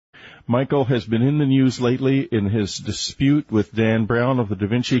Michael has been in the news lately in his dispute with Dan Brown of the Da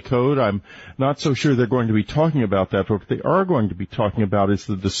Vinci Code. I'm not so sure they're going to be talking about that. What they are going to be talking about is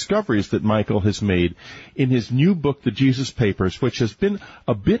the discoveries that Michael has made in his new book, The Jesus Papers, which has been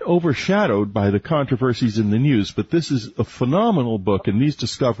a bit overshadowed by the controversies in the news. But this is a phenomenal book, and these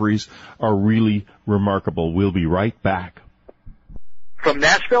discoveries are really remarkable. We'll be right back. From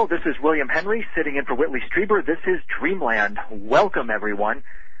Nashville, this is William Henry sitting in for Whitley Strieber. This is Dreamland. Welcome, everyone.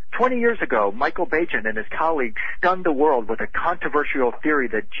 20 years ago, Michael Baigent and his colleagues stunned the world with a controversial theory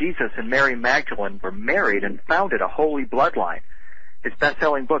that Jesus and Mary Magdalene were married and founded a holy bloodline. His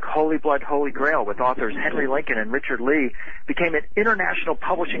best-selling book, Holy Blood, Holy Grail, with authors Henry Lincoln and Richard Lee, became an international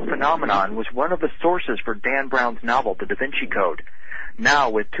publishing phenomenon and was one of the sources for Dan Brown's novel, The Da Vinci Code. Now,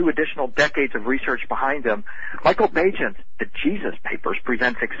 with 2 additional decades of research behind him, Michael Baigent's The Jesus Papers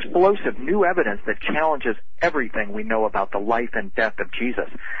presents explosive new evidence that challenges everything we know about the life and death of Jesus.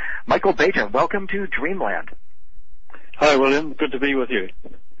 Michael Baigent, welcome to Dreamland. Hi, William. Good to be with you.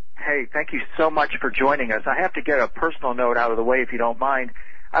 Hey, thank you so much for joining us. I have to get a personal note out of the way, if you don't mind.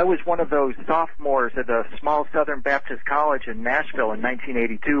 I was one of those sophomores at a small Southern Baptist college in Nashville in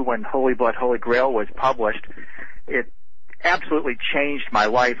 1982 when Holy Blood, Holy Grail was published. It absolutely changed my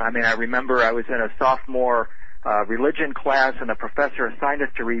life. I mean, I remember I was in a sophomore religion class, and the professor assigned us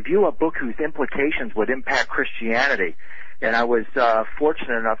to review a book whose implications would impact Christianity. And I was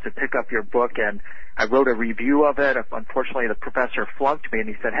fortunate enough to pick up your book, and I wrote a review of it. Unfortunately, the professor flunked me, and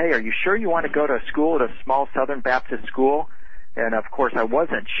he said, "Hey, are you sure you want to go to school at a small Southern Baptist school?" And, of course, I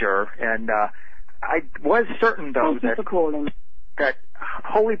wasn't sure. And I was certain, though, that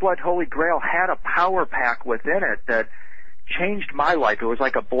Holy Blood, Holy Grail had a power pack within it that changed my life. It was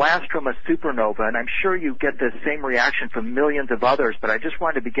like a blast from a supernova, and I'm sure you get the same reaction from millions of others, but I just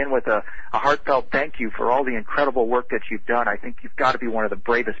wanted to begin with a heartfelt thank you for all the incredible work that you've done. I think you've got to be one of the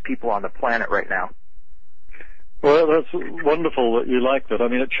bravest people on the planet right now. Well, that's wonderful that you liked it. I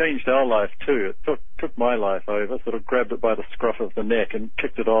mean, it changed our life, too. It took my life over, sort of grabbed it by the scruff of the neck and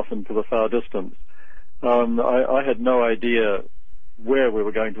kicked it off into the far distance. I had no idea where we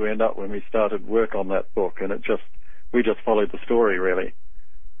were going to end up when we started work on that book, and we just followed the story, really.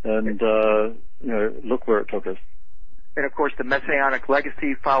 And, look where it took us. And, of course, the Messianic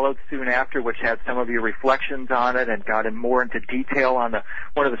legacy followed soon after, which had some of your reflections on it and got more into detail on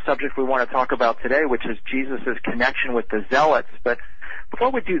one of the subjects we want to talk about today, which is Jesus' connection with the Zealots. But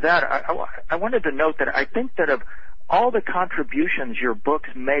before we do that, I wanted to note that I think that of all the contributions your books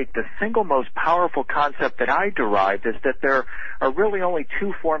make, the single most powerful concept that I derived is that there are really only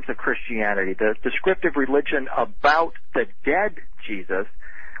 2 forms of Christianity: the descriptive religion about the dead Jesus,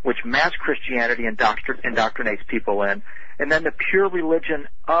 which mass Christianity indoctrinates people in, and then the pure religion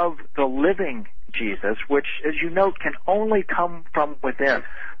of the living Jesus, which, as you note, can only come from within.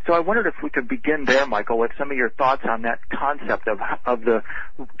 So I wondered if we could begin there, Michael, with some of your thoughts on that concept of the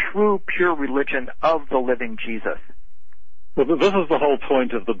true, pure religion of the living Jesus. Well, this is the whole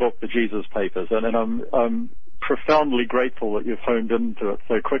point of the book, The Jesus Papers, and I'm profoundly grateful that you've honed into it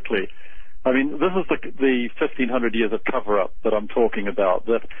so quickly. I mean, this is the 1,500 years of cover-up that I'm talking about,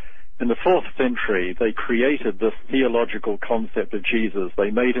 that in the 4th century they created this theological concept of Jesus. They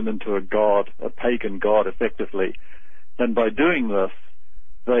made him into a god, a pagan god, effectively. And by doing this,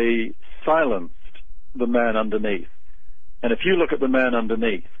 they silenced the man underneath. And if you look at the man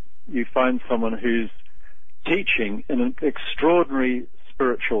underneath, you find someone who's teaching in an extraordinary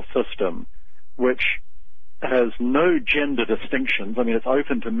spiritual system which has no gender distinctions. I mean, it's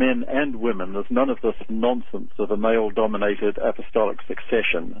open to men and women. There's none of this nonsense of a male-dominated apostolic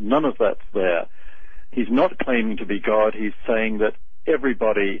succession. None of that's there. He's not claiming to be God. He's saying that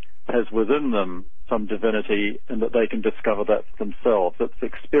everybody has within them some divinity and that they can discover that for themselves. It's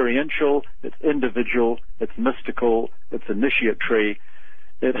experiential, it's individual, it's mystical, it's initiatory.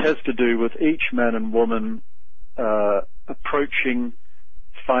 It has to do with each man and woman approaching,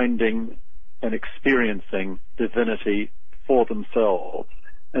 finding, and experiencing divinity for themselves.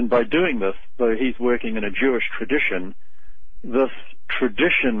 And by doing this, though he's working in a Jewish tradition, this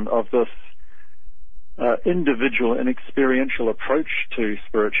tradition of this individual and experiential approach to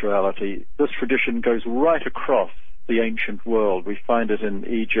spirituality, this tradition goes right across the ancient world. We find it in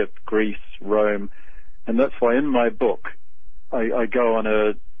Egypt, Greece, Rome, and that's why in my book I go on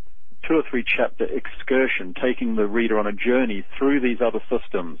a 2 or 3 chapter excursion, taking the reader on a journey through these other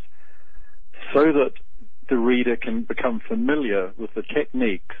systems so that the reader can become familiar with the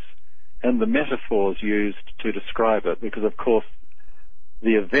techniques and the metaphors used to describe it, because of course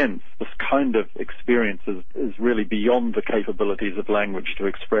the events, this kind of experience is really beyond the capabilities of language to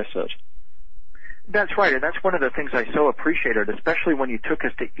express it. That's right, and that's one of the things I so appreciated, especially when you took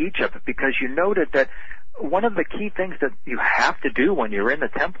us to Egypt, because you noted that one of the key things that you have to do when you're in the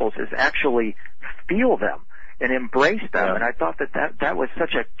temples is actually feel them and embrace them. Yeah. And I thought that was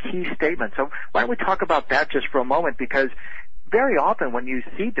such a key statement. So why don't we talk about that just for a moment, because very often when you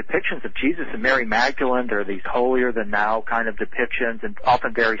see depictions of Jesus and Mary Magdalene, there are these holier-than-thou kind of depictions and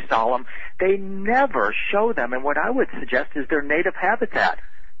often very solemn. They never show them in what I would suggest is their native habitat,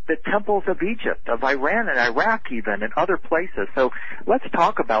 the temples of Egypt, of Iran and Iraq even, and other places. So let's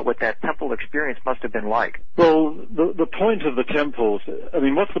talk about what that temple experience must have been like. Well, the point of the temples, I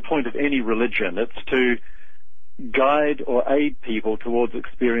mean, what's the point of any religion? It's to guide or aid people towards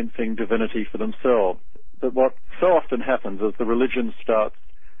experiencing divinity for themselves. But what so often happens is the religion starts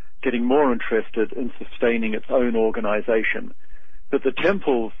getting more interested in sustaining its own organization. But the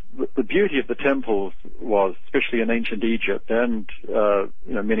temples, the beauty of the temples was, especially in ancient Egypt and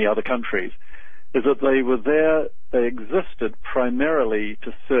many other countries, is that they were there, they existed primarily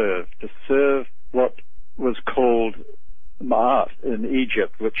to serve what was called ma'at in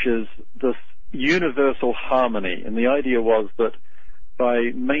Egypt, which is this universal harmony. And the idea was that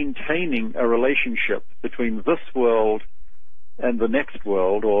by maintaining a relationship between this world and the next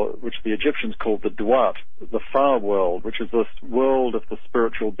world, or which the Egyptians called the duat, the far world, which is this world of the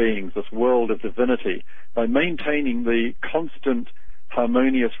spiritual beings, this world of divinity, by maintaining the constant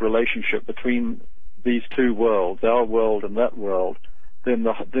harmonious relationship between these two worlds, our world and that world, then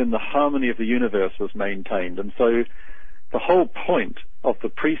the harmony of the universe was maintained. And so the whole point of the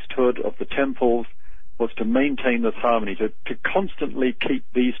priesthood, of the temples, was to maintain this harmony, to constantly keep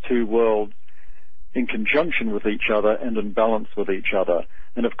these two worlds in conjunction with each other and in balance with each other.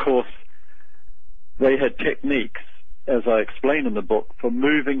 And of course, they had techniques, as I explain in the book, for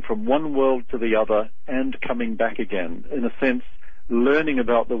moving from one world to the other and coming back again. In a sense, learning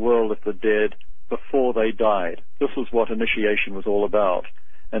about the world of the dead before they died. This is what initiation was all about.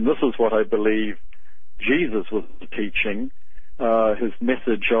 And this is what I believe Jesus was teaching. His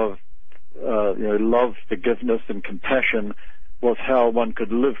message of love, forgiveness, and compassion was how one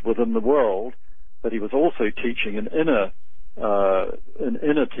could live within the world. But he was also teaching an inner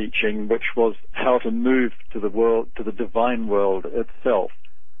teaching, which was how to move to the world, to the divine world itself.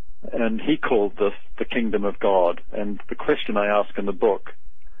 And he called this the kingdom of God. And the question I ask in the book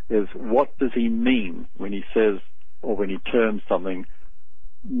is, what does he mean when he says, or when he terms something,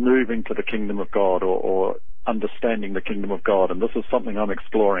 moving to the kingdom of God, or understanding the kingdom of God? And this is something I'm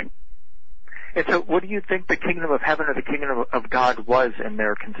exploring. And so what do you think the kingdom of heaven or the kingdom of God was in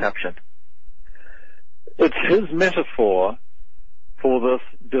their conception? It's his metaphor for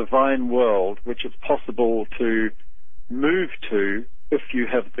this divine world, which is possible to move to if you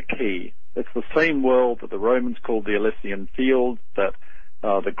have the key. It's the same world that the Romans called the Elysian Fields, that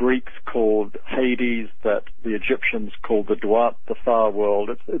the Greeks called Hades, that the Egyptians called the Duat, the far world.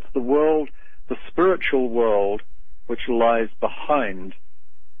 It's the world, the spiritual world, which lies behind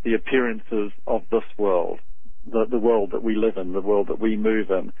the appearances of this world, the world that we live in, the world that we move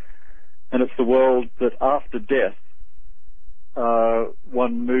in. And it's the world that after death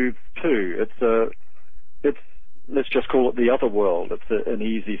one moves to. It's let's just call it the other world. It's an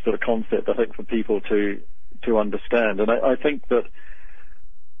easy sort of concept, I think, for people to understand. And I think that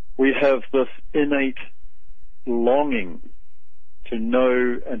we have this innate longing to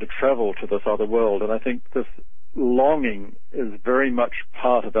know and to travel to this other world. And I think this longing is very much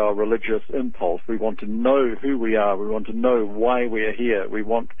part of our religious impulse. We want to know who we are. We want to know why we are here.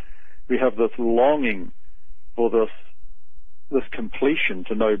 We have this longing for this completion,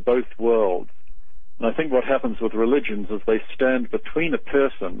 to know both worlds. And I think what happens with religions is they stand between a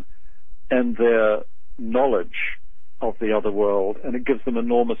person and their knowledge of the other world, and it gives them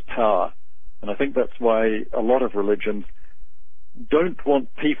enormous power. And I think that's why a lot of religions don't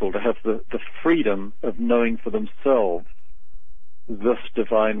want people to have the freedom of knowing for themselves this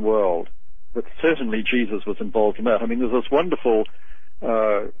divine world. But certainly Jesus was involved in that. I mean, there's this wonderful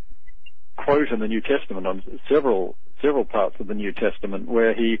quote in the New Testament, on several parts of the New Testament,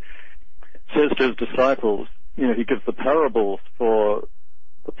 where he says to his disciples, he gives the parables for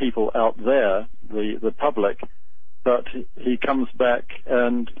the people out there, the public, but he comes back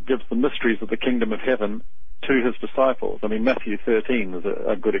and gives the mysteries of the kingdom of heaven to his disciples. I mean, Matthew 13 is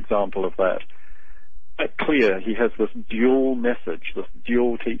a good example of that. It's clear he has this dual message, this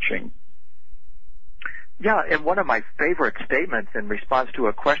dual teaching. Yeah, and one of my favorite statements in response to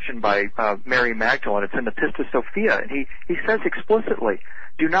a question by Mary Magdalene, it's in the Pistis Sophia, and he says explicitly,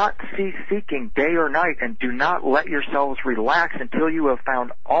 do not cease seeking day or night, and do not let yourselves relax until you have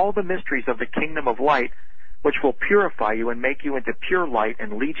found all the mysteries of the kingdom of light, which will purify you and make you into pure light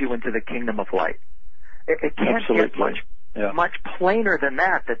and lead you into the kingdom of light. It can't get much plainer than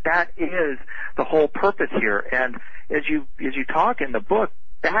that is the whole purpose here. And as you talk in the book,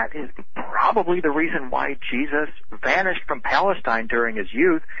 that is probably the reason why Jesus vanished from Palestine during his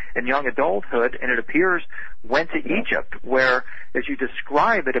youth and young adulthood, and it appears went to Egypt, where, as you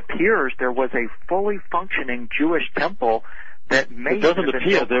describe, it appears there was a fully functioning Jewish temple that may It doesn't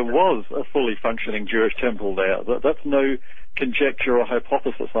appear there was a fully functioning Jewish temple there. That's no conjecture or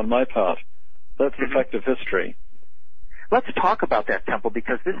hypothesis on my part. That's the fact of history. Let's talk about that temple,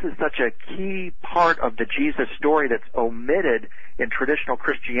 because this is such a key part of the Jesus story that's omitted in traditional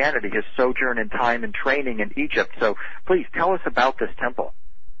Christianity, his sojourn in time and training in Egypt. So please tell us about this temple.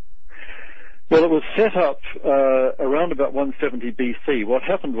 Well, it was set up around about 170 BC. What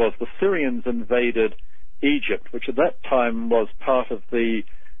happened was the Syrians invaded Egypt, which at that time was part of the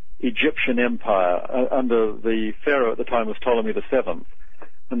Egyptian Empire. Under the pharaoh at the time was Ptolemy VII.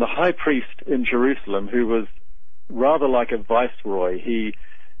 And the high priest in Jerusalem, who was rather like a viceroy, he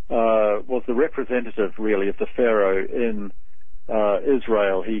was the representative, really, of the pharaoh in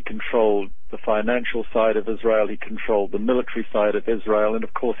Israel. He controlled the financial side of Israel, he controlled the military side of Israel, and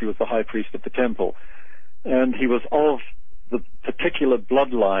of course he was the high priest of the temple. And he was of the particular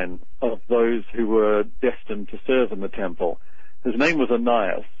bloodline of those who were destined to serve in the temple. His name was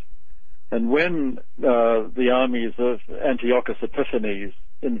Ananias. And when the armies of Antiochus Epiphanes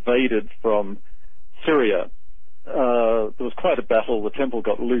invaded from Syria, there was quite a battle. The temple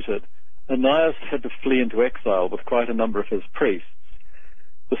got looted. Ananias had to flee into exile with quite a number of his priests.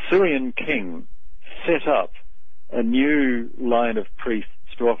 The Syrian king set up a new line of priests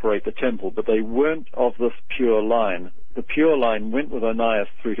to operate the temple, but they weren't of this pure line. The pure line went with Ananias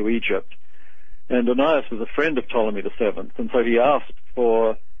through to Egypt, and Ananias was a friend of Ptolemy VII, and so he asked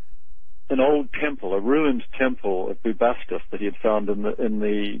for an old temple, a ruined temple at Bubastis that he had found in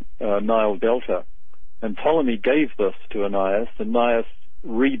the Nile Delta. And Ptolemy gave this to Ananias, and Ananias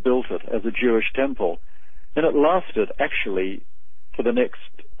rebuilt it as a Jewish temple. And it lasted, actually, for the next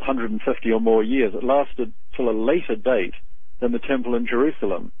 150 or more years. It lasted till a later date than the temple in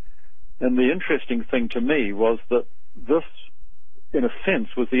Jerusalem. And the interesting thing to me was that this, in a sense,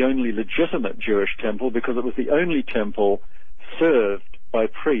 was the only legitimate Jewish temple, because it was the only temple served by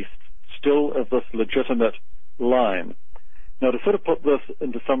priests still of this legitimate line. Now, to sort of put this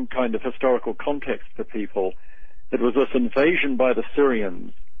into some kind of historical context for people, it was this invasion by the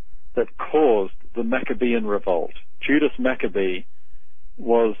Syrians that caused the Maccabean revolt. Judas Maccabee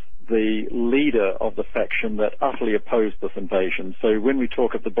was the leader of the faction that utterly opposed this invasion. So when we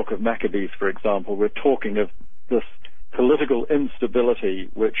talk of the Book of Maccabees, for example, we're talking of this political instability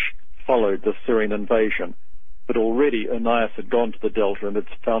which followed the Syrian invasion. But already Ananias had gone to the Delta and had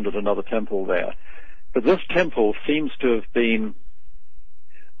founded another temple there. But this temple seems to have been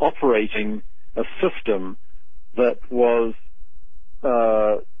operating a system that was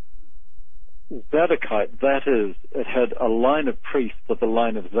Zadokite. That is, it had a line of priests of the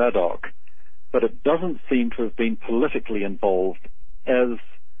line of Zadok, but it doesn't seem to have been politically involved, as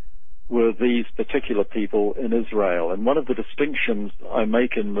were these particular people in Israel. And one of the distinctions I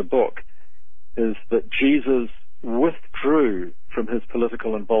make in the book is that Jesus withdrew from his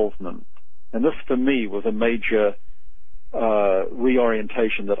political involvement. And this, for me, was a major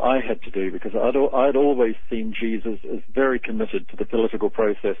reorientation that I had to do, because I'd always seen Jesus as very committed to the political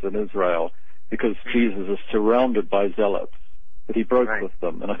process in Israel, because Jesus is surrounded by zealots, but he broke with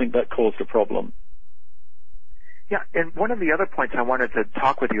them, and I think that caused a problem. Yeah, and one of the other points I wanted to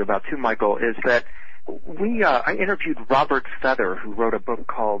talk with you about too, Michael, is that I interviewed Robert Feather, who wrote a book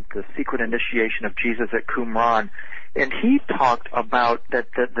called The Secret Initiation of Jesus at Qumran, and he talked about that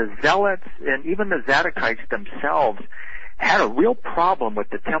the Zealots and even the Zadokites themselves had a real problem with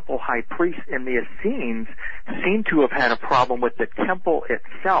the temple high priest, and the Essenes seem to have had a problem with the temple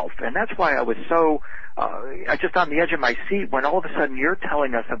itself. And that's why I was so just on the edge of my seat when all of a sudden you're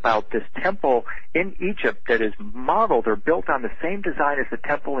telling us about this temple in Egypt that is modeled or built on the same design as the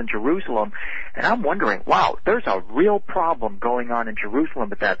temple in Jerusalem. And I'm wondering, wow, there's a real problem going on in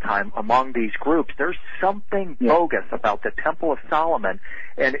Jerusalem at that time among these groups. There's something bogus about the Temple of Solomon,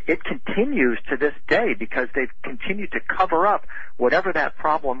 and it continues to this day because they've continued to cover up whatever that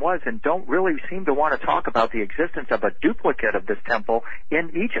problem was and don't really seem to want to talk about the existence of a duplicate of this temple in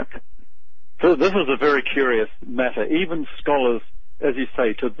Egypt. So this is a very curious matter. Even scholars, as you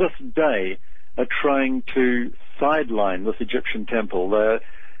say, to this day are trying to sideline this Egyptian temple.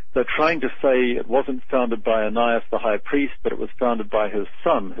 They're trying to say it wasn't founded by Ananias the high priest, but it was founded by his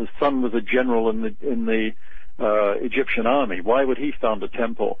son. His son was a general in the Egyptian army. Why would he found a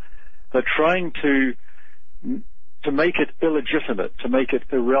temple? They're trying to make it illegitimate, to make it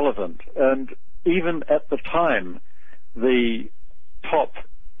irrelevant. And even at the time, the top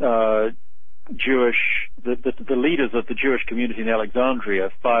the leaders of the Jewish community in Alexandria,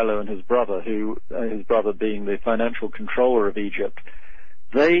 Philo and his brother, his brother being the financial controller of Egypt,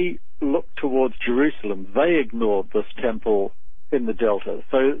 they looked towards Jerusalem. They ignored this temple in the Delta.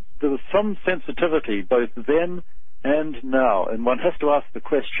 So there was some sensitivity both then and now, and one has to ask the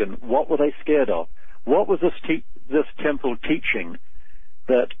question, what were they scared of? What was this temple teaching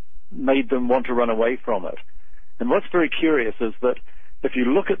that made them want to run away from it? And what's very curious is that if you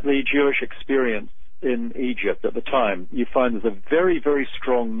look at the Jewish experience in Egypt at the time, you find there's a very, very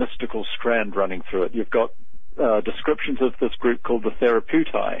strong mystical strand running through it. You've got descriptions of this group called the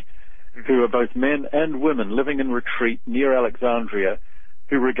Therapeutai, who are both men and women living in retreat near Alexandria,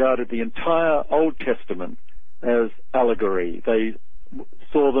 who regarded the entire Old Testament as allegory. They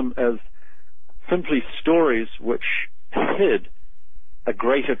saw them as simply stories which hid a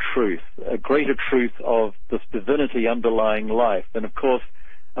greater truth of this divinity underlying life. And of course,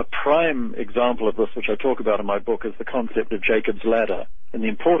 a prime example of this, which I talk about in my book, is the concept of Jacob's ladder. And the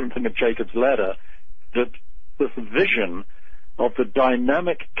important thing of Jacob's ladder, that this vision of the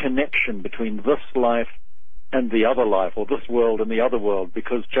dynamic connection between this life and the other life, or this world and the other world,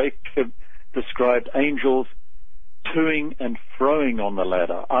 because Jacob described angels toing and froing on the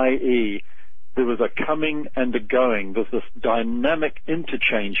ladder, i.e., there was a coming and a going. There's this dynamic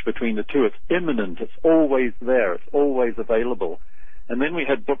interchange between the two. It's imminent. It's always there. It's always available. And then we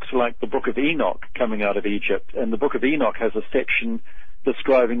had books like the Book of Enoch coming out of Egypt, and the Book of Enoch has a section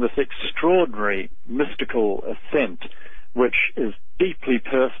describing this extraordinary mystical ascent, which is deeply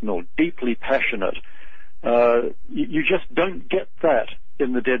personal, deeply passionate. You just don't get that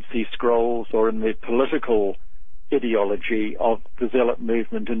in the Dead Sea Scrolls or in the political ideology of the Zealot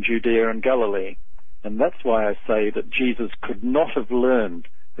movement in Judea and Galilee. And that's why I say that Jesus could not have learned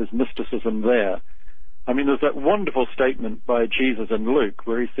his mysticism there. I mean, there's that wonderful statement by Jesus in Luke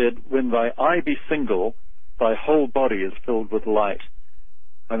where he said, "When thy eye be single, thy whole body is filled with light."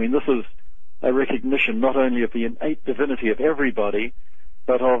 I mean, this is a recognition not only of the innate divinity of everybody,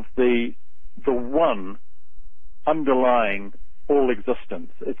 but of the one underlying all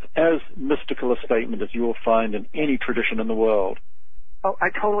existence. It's as mystical a statement as you will find in any tradition in the world. Oh, I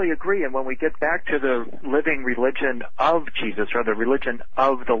totally agree. And when we get back to the living religion of Jesus, or the religion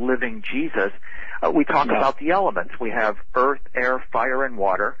of the living Jesus, we talk about the elements. We have earth, air, fire, and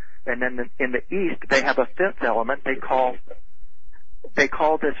water. And then in the East, they have a fifth element they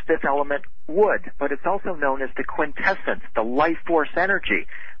call this fifth element wood, but it's also known as the quintessence, the life force energy.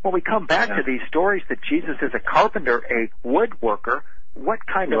 When we come back to these stories that Jesus is a carpenter, a woodworker, what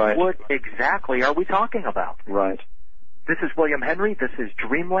kind of wood exactly are we talking about? Right. This is William Henry. This is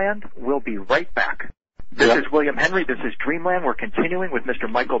Dreamland. We'll be right back. This is William Henry. This is Dreamland. We're continuing with Mr.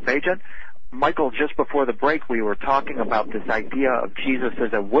 Michael Baigent. Michael, just before the break, we were talking about this idea of Jesus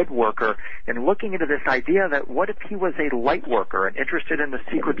as a woodworker and looking into this idea that what if he was a light worker and interested in the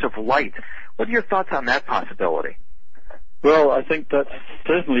secrets of light? What are your thoughts on that possibility? Well, I think that's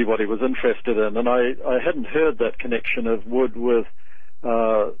certainly what he was interested in, and I hadn't heard that connection of wood with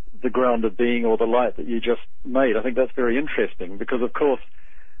the ground of being or the light that you just made. I think that's very interesting because, of course,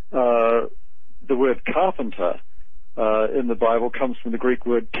 the word carpenter in the Bible comes from the Greek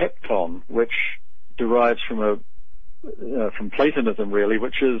word tekton, which derives from Platonism, really,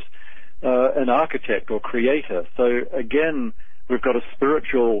 which is an architect or creator. So again, we've got a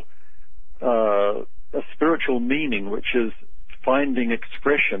spiritual meaning, which is finding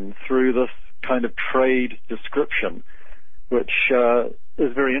expression through this kind of trade description, which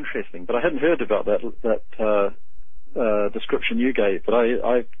is very interesting. But I hadn't heard about that description you gave, but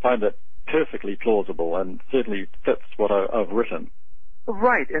I find that perfectly plausible and certainly fits what I've written.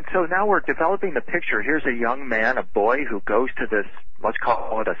 Right, and so now we're developing the picture. Here's a young man, a boy, who goes to this, let's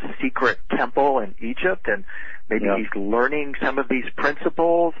call it a secret temple in Egypt, and maybe he's learning some of these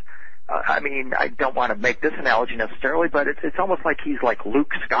principles. I mean, I don't want to make this analogy necessarily, but it's almost like he's like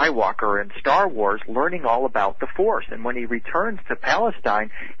Luke Skywalker in Star Wars, learning all about the Force. And when he returns to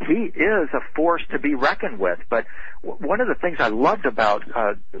Palestine, he is a force to be reckoned with. But one of the things I loved about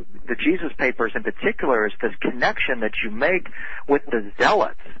the Jesus Papers in particular is this connection that you make with the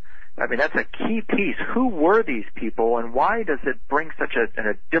Zealots. I mean, that's a key piece. Who were these people, and why does it bring such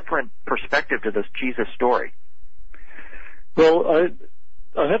a different perspective to this Jesus story? Well,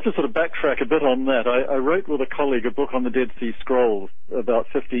 I have to sort of backtrack a bit on that. I wrote with a colleague a book on the Dead Sea Scrolls about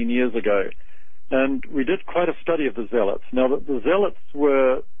 15 years ago, and we did quite a study of the Zealots. Now, the Zealots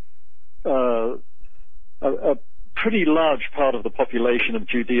were a pretty large part of the population of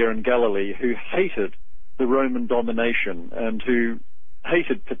Judea and Galilee who hated the Roman domination and who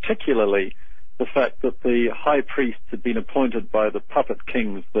hated particularly the fact that the high priests had been appointed by the puppet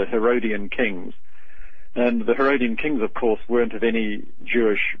kings, the Herodian kings. And the Herodian kings, of course, weren't of any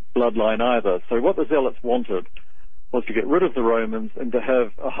Jewish bloodline either. So what the Zealots wanted was to get rid of the Romans and to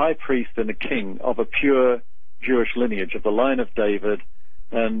have a high priest and a king of a pure Jewish lineage, of the line of David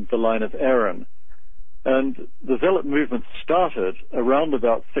and the line of Aaron. And the Zealot movement started around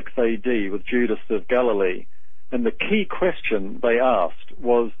about 6 AD with Judas of Galilee. And the key question they asked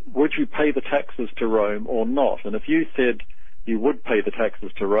was, would you pay the taxes to Rome or not? And if you said you would pay the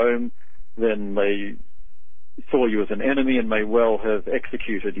taxes to Rome, then they saw you as an enemy and may well have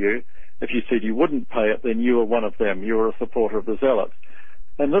executed you. If you said you wouldn't pay it, then you were one of them. You were a supporter of the Zealots.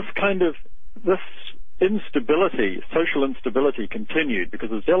 And this instability, social instability, continued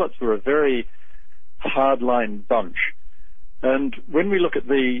because the Zealots were a very hardline bunch. And when we look at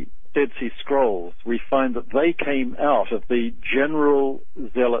the Dead Sea Scrolls, we find that they came out of the general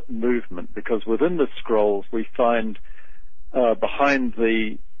Zealot movement, because within the scrolls we find behind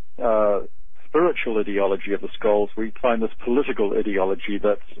the spiritual ideology of the scrolls, we find this political ideology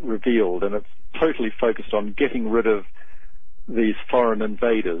that's revealed, and it's totally focused on getting rid of these foreign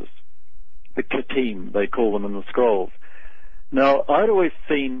invaders, the Katim, they call them in the scrolls. Now, I'd always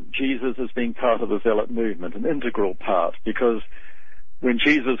seen Jesus as being part of the Zealot movement, an integral part, because when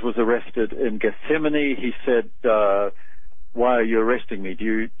Jesus was arrested in Gethsemane, he said, why are you arresting me? Do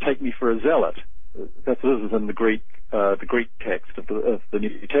you take me for a zealot? This is in the Greek text of the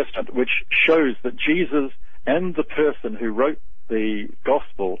New Testament, which shows that Jesus and the person who wrote the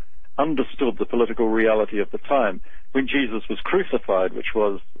gospel understood the political reality of the time. When Jesus was crucified, which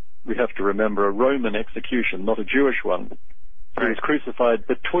was, we have to remember, a Roman execution, not a Jewish one, he was crucified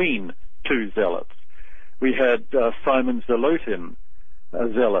between two zealots. We had Simon Zelotin, a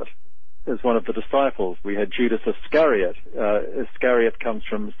zealot, as one of the disciples. We had Judas Iscariot. Iscariot comes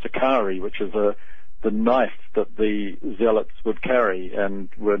from Sicarii, which is the knife that the zealots would carry and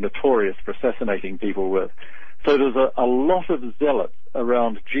were notorious for assassinating people with. So there's a lot of zealots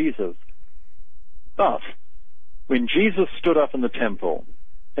around Jesus. But when Jesus stood up in the temple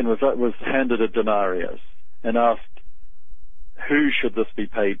and was handed a denarius and asked, who should this be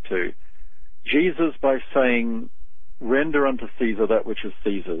paid to? Jesus, by saying, render unto Caesar that which is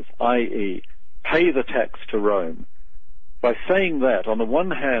Caesar's, i.e., pay the tax to Rome. By saying that, on the one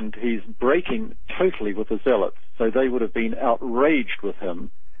hand, he's breaking totally with the Zealots, so they would have been outraged with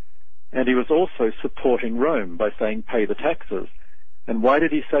him, and he was also supporting Rome by saying, pay the taxes. And why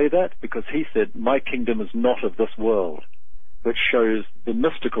did he say that? Because he said, my kingdom is not of this world, which shows the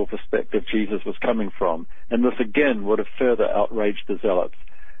mystical perspective Jesus was coming from. And this, again, would have further outraged the Zealots.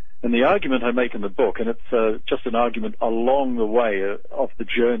 And the argument I make in the book, and it's just an argument along the way of the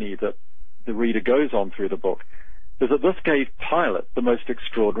journey that the reader goes on through the book, is that this gave Pilate the most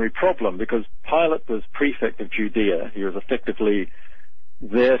extraordinary problem, because Pilate was prefect of Judea. He was effectively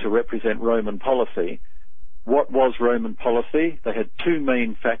there to represent Roman policy. What was Roman policy? They had two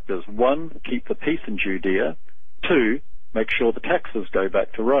main factors. One, keep the peace in Judea. Two, make sure the taxes go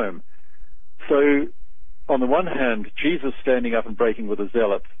back to Rome. So, on the one hand, Jesus standing up and breaking with the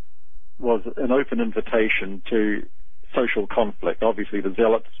Zealots was an open invitation to social conflict. Obviously, the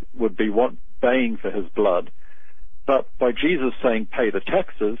Zealots would be baying for his blood. But by Jesus saying pay the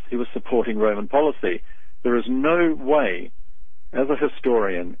taxes, he was supporting Roman policy. There is no way, as a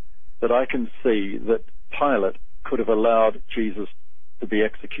historian, that I can see that Pilate could have allowed Jesus to be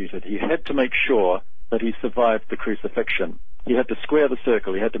executed. He had to make sure that he survived the crucifixion. He had to square the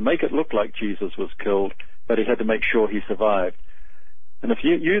circle. He had to make it look like Jesus was killed, but he had to make sure he survived. And if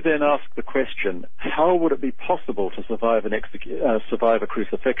you then ask the question, how would it be possible to survive a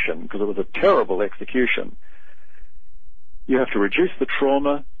crucifixion, because it was a terrible execution, you have to reduce the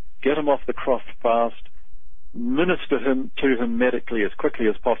trauma, get him off the cross fast, minister to him medically as quickly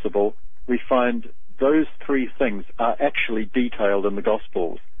as possible. We find those three things are actually detailed in the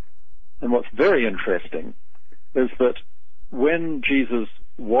Gospels. And what's very interesting is that when Jesus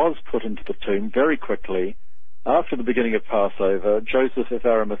was put into the tomb, very quickly, after the beginning of Passover, Joseph of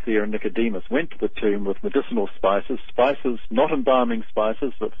Arimathea and Nicodemus went to the tomb with medicinal spices, not embalming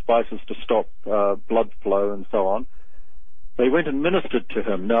spices, but spices to stop blood flow and so on. They went and ministered to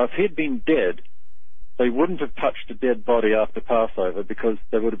him. Now, if he'd been dead, they wouldn't have touched a dead body after Passover, because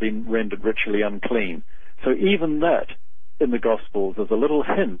they would have been rendered ritually unclean. So even that, in the Gospels, is a little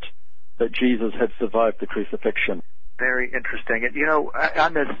hint that Jesus had survived the crucifixion. Very interesting. And,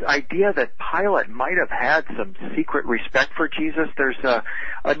 on this idea that Pilate might have had some secret respect for Jesus, there's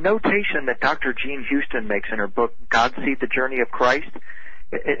a notation that Dr. Jean Houston makes in her book, God Seed, the Journey of Christ.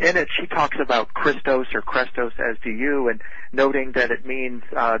 In it, she talks about Christos or Krestos, as do you, and noting that it means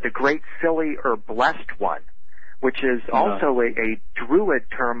the great silly or blessed one, which is also a Druid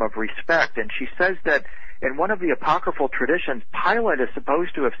term of respect. And she says that in one of the apocryphal traditions, Pilate is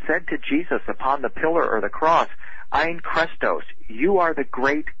supposed to have said to Jesus upon the pillar or the cross, Ein Krestos, you are the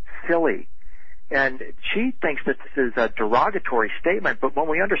great silly. And she thinks that this is a derogatory statement, but when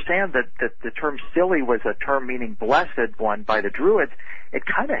we understand that the term silly was a term meaning blessed one by the Druids, it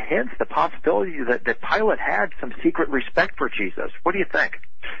kind of hints the possibility that Pilate had some secret respect for Jesus. What do you think?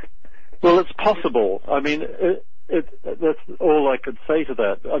 Well, it's possible. I mean, that's all I could say to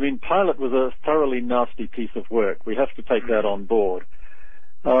that. I mean, Pilate was a thoroughly nasty piece of work. We have to take that on board.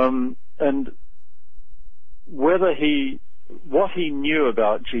 And what he knew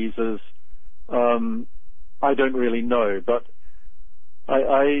about Jesus, I don't really know, but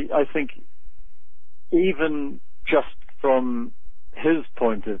I think even just from his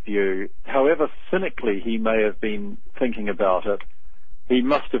point of view, however cynically he may have been thinking about it, he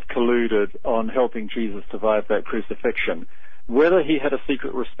must have colluded on helping Jesus survive that crucifixion. Whether he had a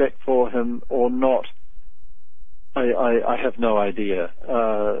secret respect for him or not, I have no idea.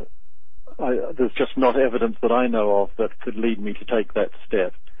 There's just not evidence that I know of that could lead me to take that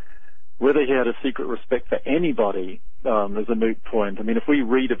step. Whether he had a secret respect for anybody is a moot point. I mean, if we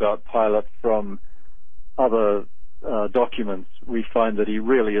read about Pilate from other documents, we find that he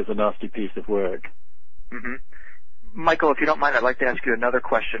really is a nasty piece of work. Mm-hmm. Michael, if you don't mind, I'd like to ask you another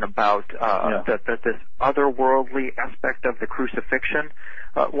question about this otherworldly aspect of the crucifixion.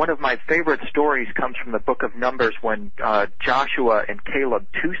 One of my favorite stories comes from the book of Numbers when Joshua and Caleb,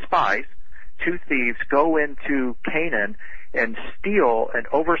 two spies, two thieves, go into Canaan and steal an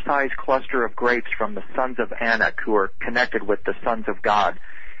oversized cluster of grapes from the sons of Anak, who are connected with the sons of God.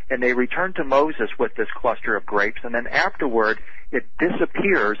 And they return to Moses with this cluster of grapes, and then afterward it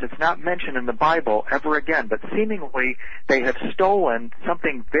disappears. It's not mentioned in the Bible ever again, but seemingly they have stolen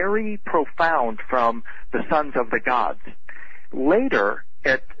something very profound from the sons of the gods. Later,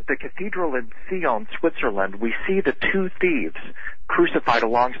 at the cathedral in Sion, Switzerland, we see the two thieves crucified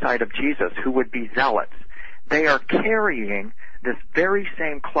alongside of Jesus, who would be zealots. They are carrying this very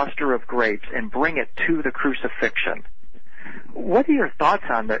same cluster of grapes and bring it to the crucifixion. What are your thoughts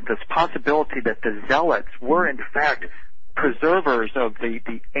on this possibility that the zealots were, in fact, preservers of the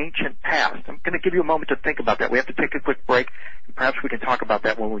ancient past? I'm going to give you a moment to think about that. We have to take a quick break, and perhaps we can talk about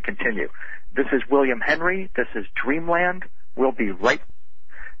that when we continue. This is William Henry. This is Dreamland. We'll be right.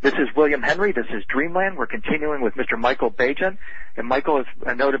 This is William Henry. This is Dreamland. We're continuing with Mr. Michael Baigent. And Michael,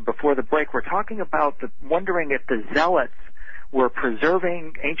 as noted before the break, we're talking about wondering if the zealots were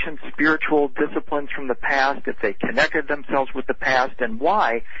preserving ancient spiritual disciplines from the past, if they connected themselves with the past, and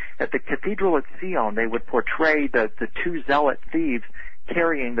why at the cathedral at Sion they would portray the two zealot thieves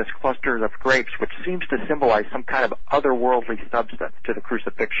carrying this cluster of grapes, which seems to symbolize some kind of otherworldly substance to the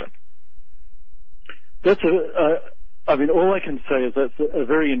crucifixion. I mean, all I can say is that's a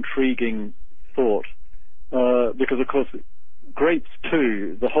very intriguing thought, because, of course, grapes,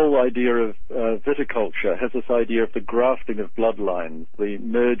 too, the whole idea of viticulture has this idea of the grafting of bloodlines, the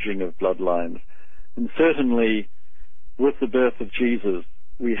merging of bloodlines. And certainly, with the birth of Jesus,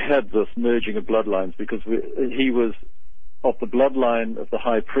 we had this merging of bloodlines because he was of the bloodline of the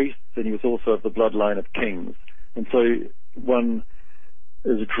high priests, and he was also of the bloodline of kings. And so one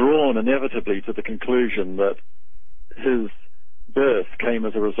is drawn inevitably to the conclusion that his birth came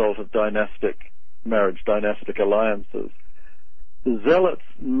as a result of dynastic marriage, dynastic alliances. The zealots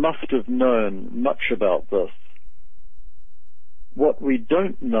must have known much about this. What we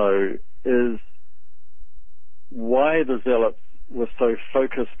don't know is why the zealots were so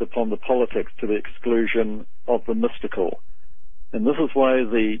focused upon the politics to the exclusion of the mystical. And this is why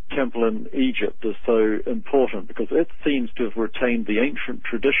the temple in Egypt is so important, because it seems to have retained the ancient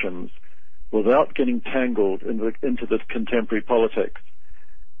traditions without getting tangled into the contemporary politics.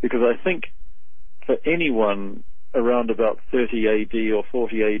 Because I think for anyone around about 30 AD or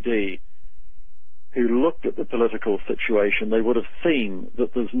 40 AD who looked at the political situation, they would have seen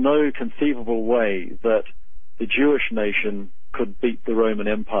that there's no conceivable way that the Jewish nation could beat the Roman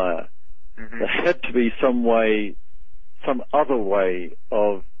Empire. Mm-hmm. There had to be some other way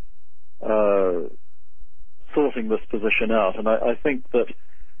of sorting this position out. And I think that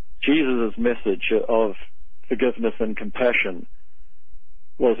Jesus' message of forgiveness and compassion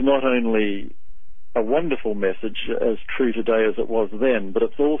was not only a wonderful message, as true today as it was then, but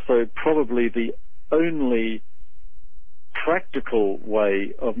it's also probably the only practical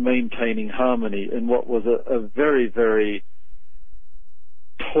way of maintaining harmony in what was a very, very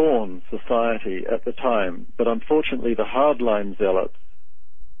torn society at the time. But unfortunately, the hardline zealots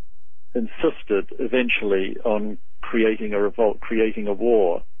insisted eventually on creating a revolt, creating a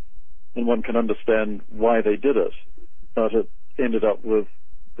war, and one can understand why they did it, but it ended up with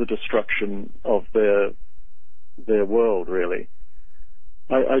the destruction of their world, really.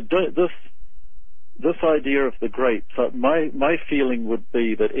 This idea of the grapes, my feeling would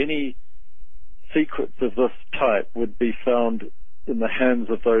be that any secrets of this type would be found in the hands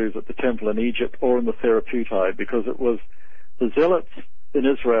of those at the temple in Egypt or in the Therapeutae, because it was the zealots in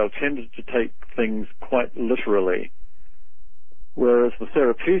Israel tended to take things quite literally, whereas the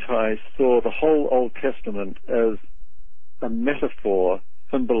Therapeutae saw the whole Old Testament as a metaphor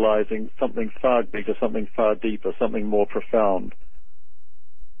symbolizing something far bigger, something far deeper, something more profound.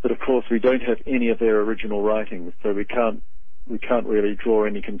 But of course we don't have any of their original writings, so we can't really draw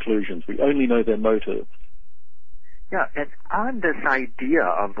any conclusions. We only know their motives. Yeah, and on this idea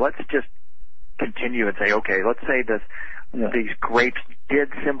of, let's just continue and say, okay, let's say these grapes did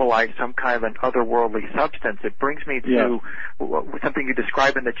symbolize some kind of an otherworldly substance. It brings me to something you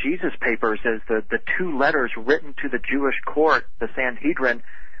describe in the Jesus Papers as the two letters written to the Jewish court, the Sanhedrin,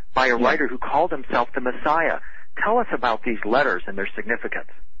 by a writer who called himself the Messiah. Tell us about these letters and their significance.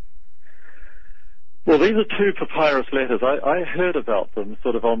 Well, these are two papyrus letters. I heard about them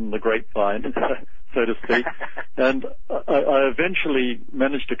sort of on the grapevine, so to speak, and I eventually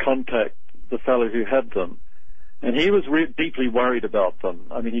managed to contact the fellow who had them, and he was deeply worried about them.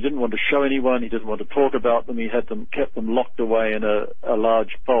 I mean, he didn't want to show anyone, he didn't want to talk about them, he had them, kept them locked away in a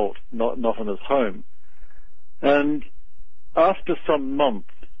large vault, not in his home. And after some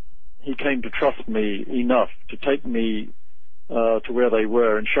months, he came to trust me enough to take me to where they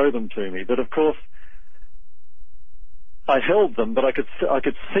were and show them to me. But of course, I held them, but I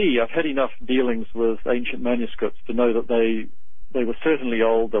could see, I've had enough dealings with ancient manuscripts to know that they were certainly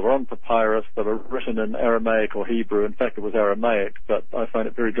old, they were on papyrus, they were written in Aramaic or Hebrew. In fact, it was Aramaic, but I find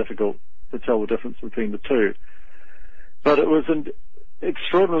it very difficult to tell the difference between the two. But it was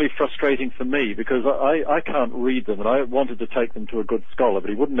extraordinarily frustrating for me because I can't read them, and I wanted to take them to a good scholar, but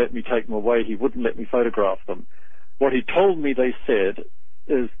he wouldn't let me take them away, he wouldn't let me photograph them. What he told me they said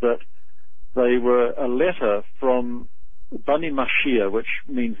is that they were a letter from Bani Mashia, which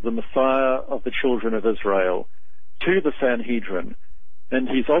means the Messiah of the children of Israel, to the Sanhedrin, and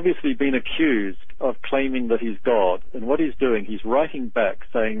he's obviously been accused of claiming that he's God, and what he's doing, he's writing back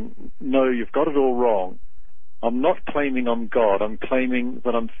saying, no, you've got it all wrong. I'm not claiming I'm God, I'm claiming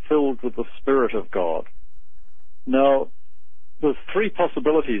that I'm filled with the Spirit of God. Now, there's three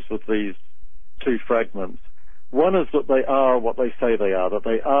possibilities with these two fragments. One is that they are what they say they are, that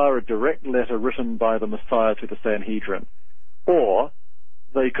they are a direct letter written by the Messiah to the Sanhedrin, or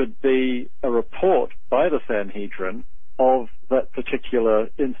they could be a report by the Sanhedrin of that particular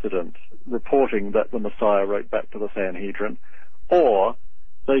incident, reporting that the Messiah wrote back to the Sanhedrin, or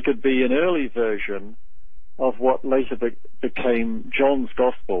they could be an early version of what later became John's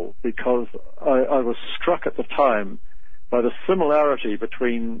Gospel, because I was struck at the time by the similarity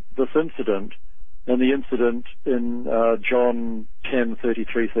between this incident and the incident in John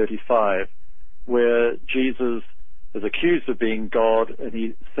 10:33-35, where Jesus is accused of being God,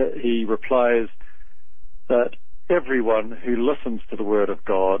 and he replies that everyone who listens to the word of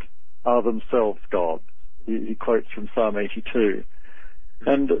God are themselves gods. He quotes from Psalm 82.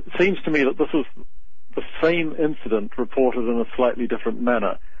 And it seems to me that this is the same incident reported in a slightly different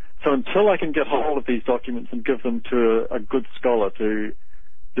manner. So until I can get hold of these documents and give them to a good scholar to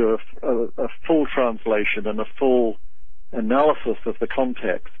do a full translation and a full analysis of the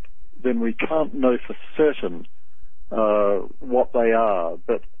context, then we can't know for certain what they are.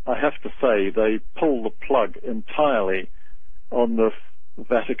 But I have to say they pull the plug entirely on this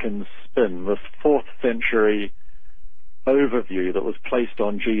Vatican spin, this 4th century overview that was placed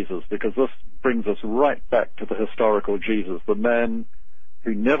on Jesus, because this brings us right back to the historical Jesus, the man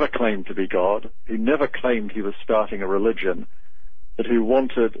who never claimed to be God, who never claimed he was starting a religion, but who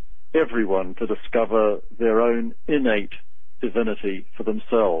wanted everyone to discover their own innate divinity for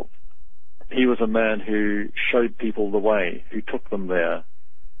themselves. He was a man who showed people the way, who took them there,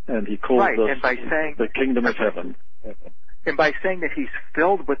 and he called this the kingdom of heaven. And by saying that he's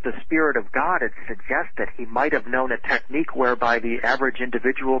filled with the Spirit of God, it suggests that he might have known a technique whereby the average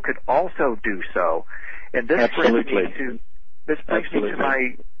individual could also do so. And this brings me to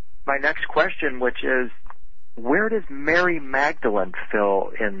my next question, which is, where does Mary Magdalene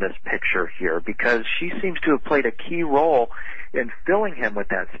fill in this picture here? Because she seems to have played a key role in filling him with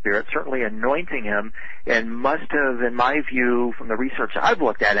that Spirit, certainly anointing him, and must have, in my view, from the research I've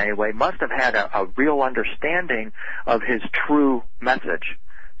looked at anyway, must have had a real understanding of his true message.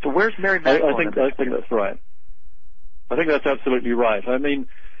 So where's Mary Magdalene? I think that's right. I think that's absolutely right. I mean,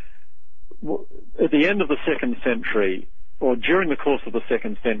 at the end of the 2nd century, or during the course of the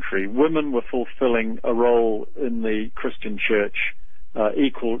 2nd century, women were fulfilling a role in the Christian church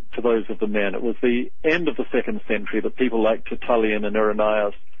equal to those of the men. It was the end of the 2nd century that people like Tertullian and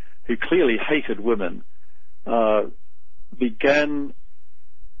Irenaeus, who clearly hated women, began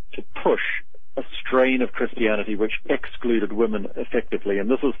to push a strain of Christianity which excluded women effectively, and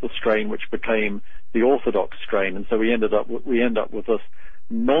this is the strain which became the Orthodox strain. And so we end up with this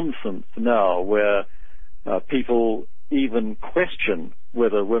nonsense now where people even question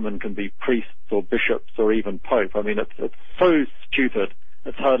whether women can be priests or bishops or even pope. I mean, it's so stupid,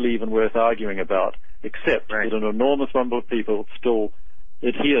 it's hardly even worth arguing about, except that an enormous number of people still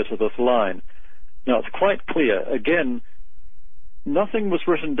adhere to this line. Now, it's quite clear, again, nothing was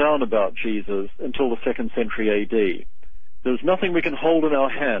written down about Jesus until the 2nd century A.D. There's nothing we can hold in our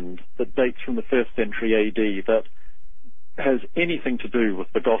hand that dates from the 1st century A.D. that has anything to do with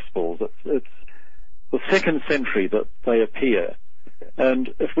the Gospels. It's the 2nd century that they appear. And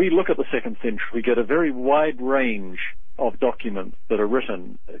if we look at the 2nd century, we get a very wide range of documents that are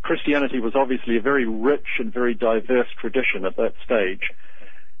written. Christianity was obviously a very rich and very diverse tradition at that stage.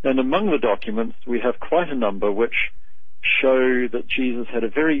 And among the documents, we have quite a number which show that Jesus had a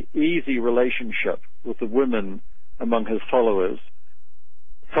very easy relationship with the women among his followers.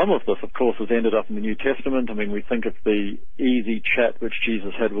 Some of this, of course, has ended up in the New Testament. I mean, we think of the easy chat which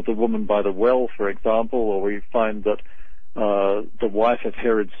Jesus had with the woman by the well, for example, or we find that the wife of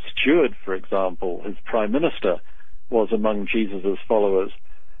Herod's steward, for example, his prime minister, was among Jesus' followers.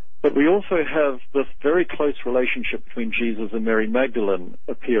 But we also have this very close relationship between Jesus and Mary Magdalene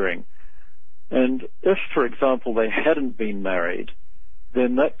appearing. And if, for example, they hadn't been married,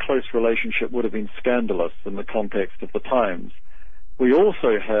 then that close relationship would have been scandalous in the context of the times. We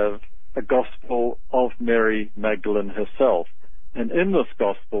also have a gospel of Mary Magdalene herself. And in this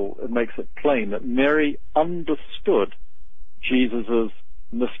gospel, it makes it plain that Mary understood Jesus'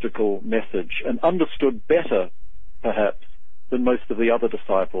 mystical message, and understood better, perhaps, than most of the other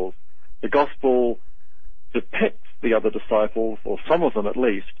disciples. The gospel depicts the other disciples, or some of them at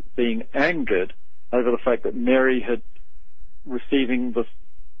least, being angered over the fact that Mary had receiving this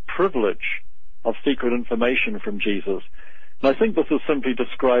privilege of secret information from Jesus. And I think this is simply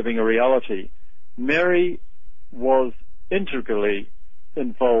describing a reality. Mary was integrally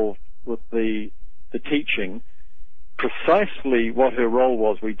involved with the teaching. Precisely what her role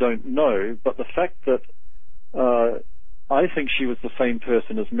was, we don't know, but the fact that I think she was the same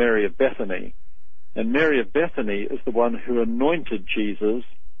person as Mary of Bethany, and Mary of Bethany is the one who anointed Jesus.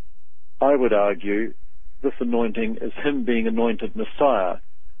 I would argue this anointing is him being anointed Messiah.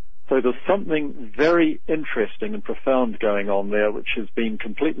 So there's something very interesting and profound going on there which has been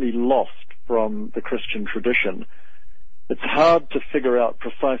completely lost from the Christian tradition. It's hard to figure out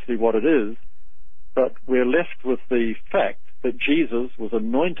precisely what it is, but we're left with the fact that Jesus was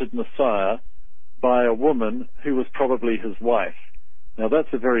anointed Messiah by a woman who was probably his wife. Now, that's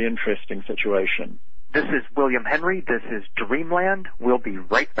a very interesting situation. This is William Henry. This is Dreamland. We'll be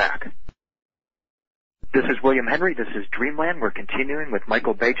right back. This is William Henry. This is Dreamland. We're continuing with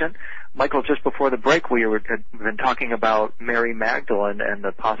Michael Baigent. Michael, just before the break, we had been talking about Mary Magdalene and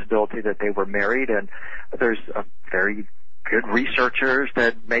the possibility that they were married, and there's a very good researchers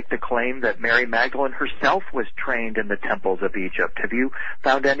that make the claim that Mary Magdalene herself was trained in the temples of Egypt. Have you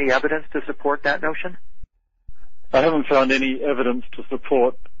found any evidence to support that notion? I haven't found any evidence to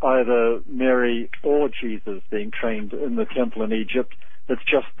support either Mary or Jesus being trained in the temple in Egypt. It's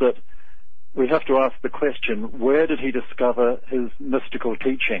just that we have to ask the question, where did he discover his mystical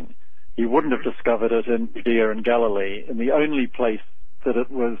teaching? He wouldn't have discovered it in Judea and Galilee, and the only place that it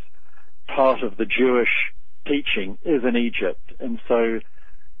was part of the Jewish teaching is in Egypt. And so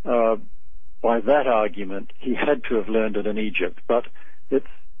by that argument, he had to have learned it in Egypt. But it's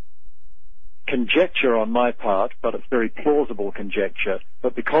conjecture on my part, but it's very plausible conjecture.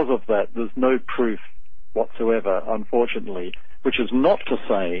 But because of that, there's no proof whatsoever, unfortunately, which is not to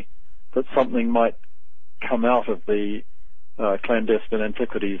say that something might come out of the clandestine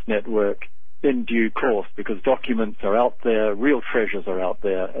antiquities network in due course, because documents are out there, real treasures are out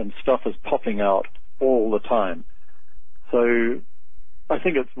there, and stuff is popping out all the time. So I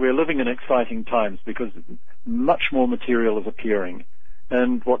think we're living in exciting times because much more material is appearing.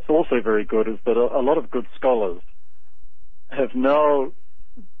 And what's also very good is that a lot of good scholars have now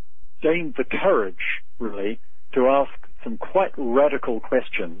gained the courage, really, to ask some quite radical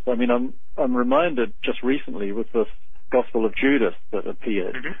questions. I mean, I'm reminded just recently with this Gospel of Judas that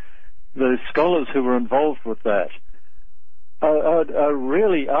appeared, the scholars who were involved with that are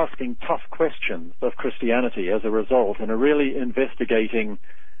really asking tough questions of Christianity as a result, and are really investigating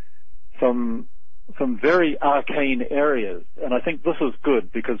some very arcane areas. And I think this is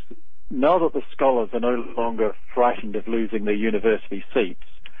good because now that the scholars are no longer frightened of losing their university seats,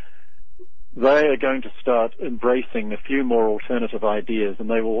 they are going to start embracing a few more alternative ideas, and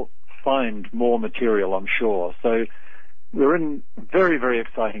they will find more material, I'm sure. So we're in very, very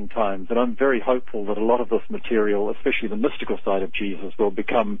exciting times, and I'm very hopeful that a lot of this material, especially the mystical side of Jesus, will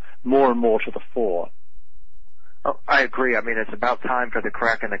become more and more to the fore. Oh, I agree. I mean, it's about time for the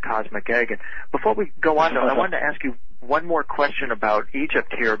crack in the cosmic egg. And before we go on, though, I wanted to ask you one more question about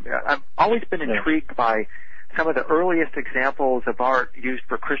Egypt here. I've always been intrigued by some of the earliest examples of art used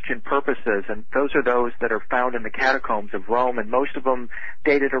for Christian purposes, and those are those that are found in the catacombs of Rome, and most of them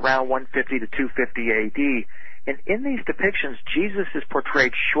dated around 150 to 250 A.D., and in these depictions, Jesus is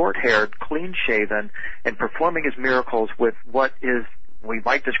portrayed short-haired, clean-shaven, and performing his miracles with what we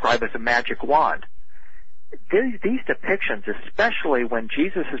might describe as a magic wand. These depictions, especially when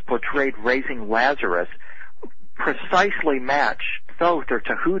Jesus is portrayed raising Lazarus, precisely match Thoth or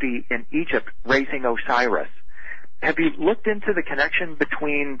Tahuti in Egypt raising Osiris. Have you looked into the connection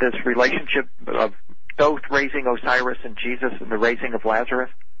between this relationship of Thoth raising Osiris and Jesus and the raising of Lazarus?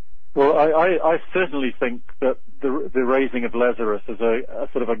 Well, I certainly think that the raising of Lazarus is a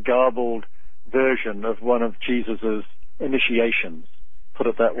sort of a garbled version of one of Jesus's initiations, put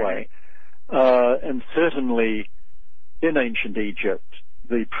it that way. And certainly in ancient Egypt,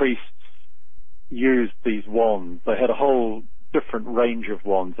 the priests used these wands. They had a whole different range of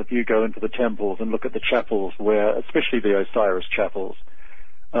wands. If you go into the temples and look at the chapels where, especially the Osiris chapels,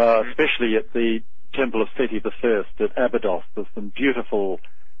 especially at the Temple of Seti I at Abydos, there's some beautifully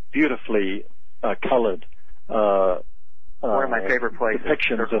colored one of my favorite places,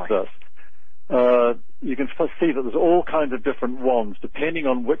 depictions of this. You can see that there's all kinds of different wands depending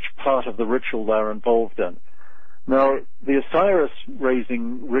on which part of the ritual they're involved in. Now, the Osiris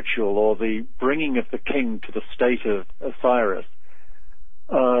raising ritual, or the bringing of the king to the state of Osiris,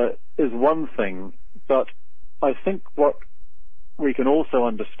 is one thing, but I think what we can also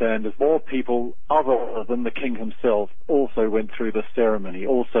understand is more people other than the king himself also went through this ceremony,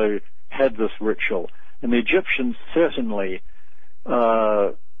 also had this ritual. And the Egyptians certainly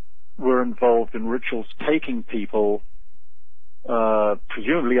were involved in rituals taking people,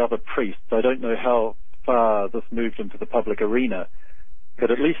 presumably other priests. I don't know how far this moved into the public arena, but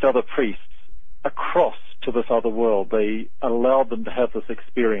at least other priests across to this other world. They allowed them to have this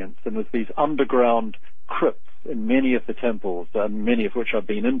experience, and there's these underground crypts in many of the temples, many of which I've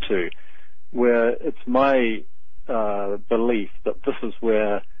been into, where it's my belief that this is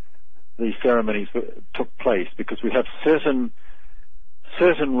where the ceremonies took place, because we have certain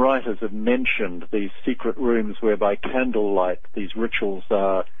writers have mentioned these secret rooms where by candlelight these rituals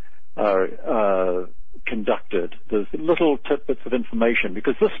are conducted. There's little tidbits of information,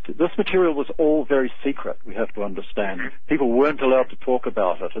 because this material was all very secret, we have to understand. People weren't allowed to talk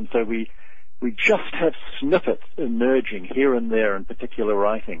about it, and so we just have snippets emerging here and there in particular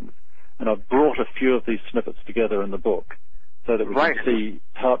writings, and I've brought a few of these snippets together in the book so that we can see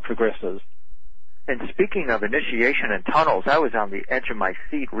how it progresses. And speaking of initiation and tunnels, I was on the edge of my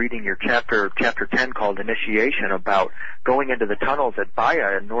seat reading your chapter 10 called Initiation, about going into the tunnels at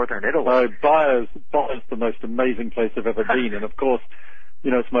Baia in northern Italy. Oh, Baia's the most amazing place I've ever been. And of course,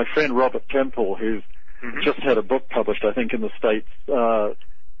 it's my friend Robert Temple, who's just had a book published, I think, in the States,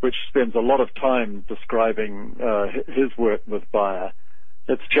 which spends a lot of time describing his work with Baia.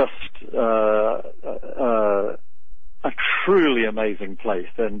 It's just a truly amazing place,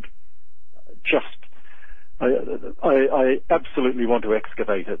 and I absolutely want to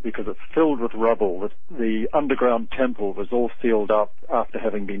excavate it, because it's filled with rubble. The underground temple was all sealed up after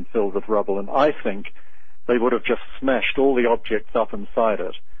having been filled with rubble, and I think they would have just smashed all the objects up inside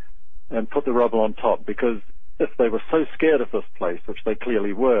it and put the rubble on top, because if they were so scared of this place, which they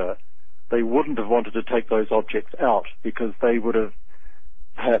clearly were, they wouldn't have wanted to take those objects out, because they would have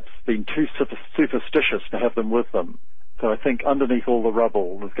perhaps been too superstitious to have them with them. So I think underneath all the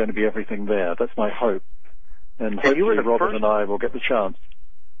rubble there's going to be everything there. That's my hope. And hopefully Robert and I will get the chance.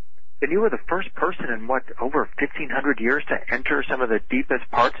 And you were the first person in, over 1,500 years to enter some of the deepest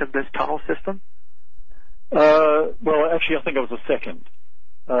parts of this tunnel system? Well, actually, I think I was the second.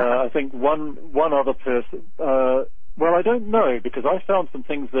 I think one other person... well, I don't know, because I found some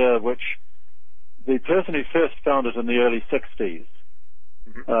things there which the person who first found it in the early 60s,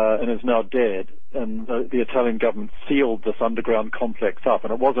 and is now dead, and the Italian government sealed this underground complex up,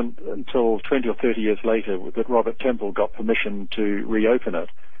 and it wasn't until 20 or 30 years later that Robert Temple got permission to reopen it.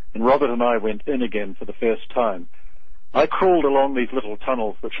 And Robert and I went in again for the first time. I crawled along these little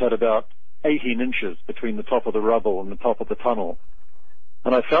tunnels which had about 18 inches between the top of the rubble and the top of the tunnel,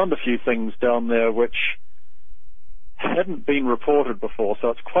 And I found a few things down there which hadn't been reported before, so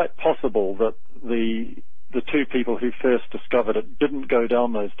it's quite possible that the two people who first discovered it didn't go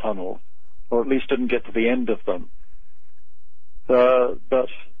down those tunnels, or at least didn't get to the end of them. But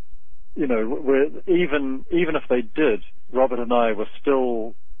you know, even if they did, Robert and I were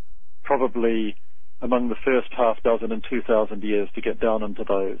still probably among the first half dozen in 2,000 years to get down into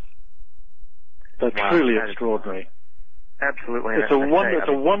those. They're truly extraordinary. Absolutely. It's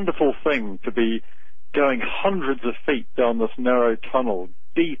a wonderful thing to be going hundreds of feet down this narrow tunnel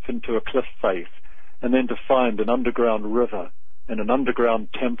deep into a cliff face, and then to find an underground river and an underground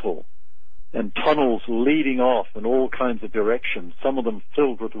temple and tunnels leading off in all kinds of directions, some of them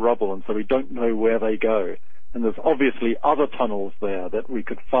filled with rubble, and so we don't know where they go. And there's obviously other tunnels there that we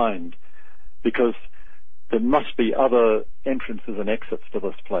could find, because there must be other entrances and exits to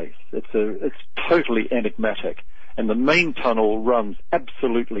this place. It's totally enigmatic. And the main tunnel runs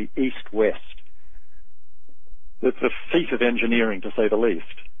absolutely east-west. It's a feat of engineering, to say the least.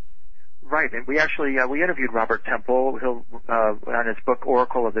 Right, and we actually we interviewed Robert Temple. He'll on his book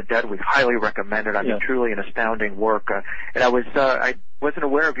Oracle of the Dead. We highly recommend it. I mean, truly an astounding work. And I wasn't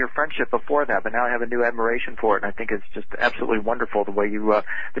aware of your friendship before that, but now I have a new admiration for it. And I think it's just absolutely wonderful the way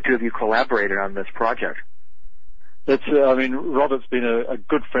the two of you collaborated on this project. It's I mean, Robert's been a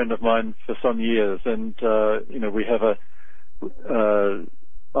good friend of mine for some years, and you know, we have a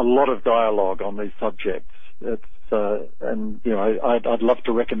lot of dialogue on these subjects. It's and you know, I'd love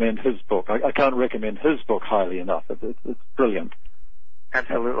to recommend his book. I can't recommend his book highly enough. It's brilliant.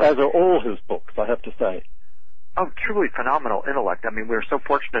 Absolutely. As are all his books, I have to say. Oh, truly phenomenal intellect. I mean, we're so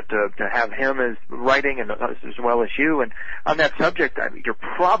fortunate to have him as writing and as well as you. And on that subject, I mean, you're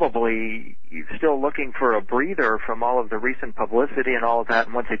probably still looking for a breather from all of the recent publicity and all of that.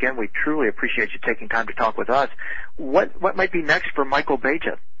 And once again, we truly appreciate you taking time to talk with us. What might be next for Michael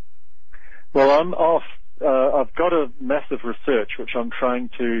Baigent? Well, I'm off. I've got a massive research which I'm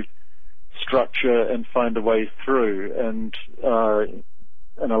trying to structure and find a way through, and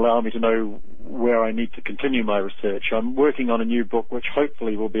allow me to know where I need to continue my research. I'm working on a new book which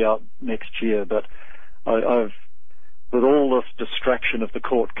hopefully will be out next year, but I've, with all this distraction of the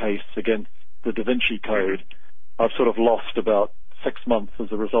court case against the Da Vinci Code, I've sort of lost about 6 months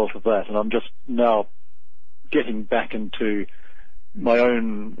as a result of that, and I'm just now getting back into my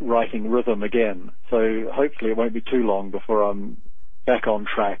own writing rhythm again. So hopefully it won't be too long before I'm back on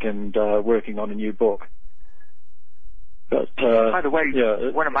track and working on a new book. But, by the way,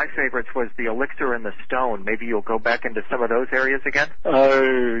 one of my favorites was The Elixir and the Stone. Maybe you'll go back into some of those areas again?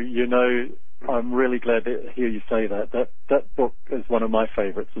 Oh, you know, I'm really glad to hear you say that. That book is one of my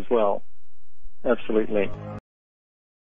favorites as well. Absolutely.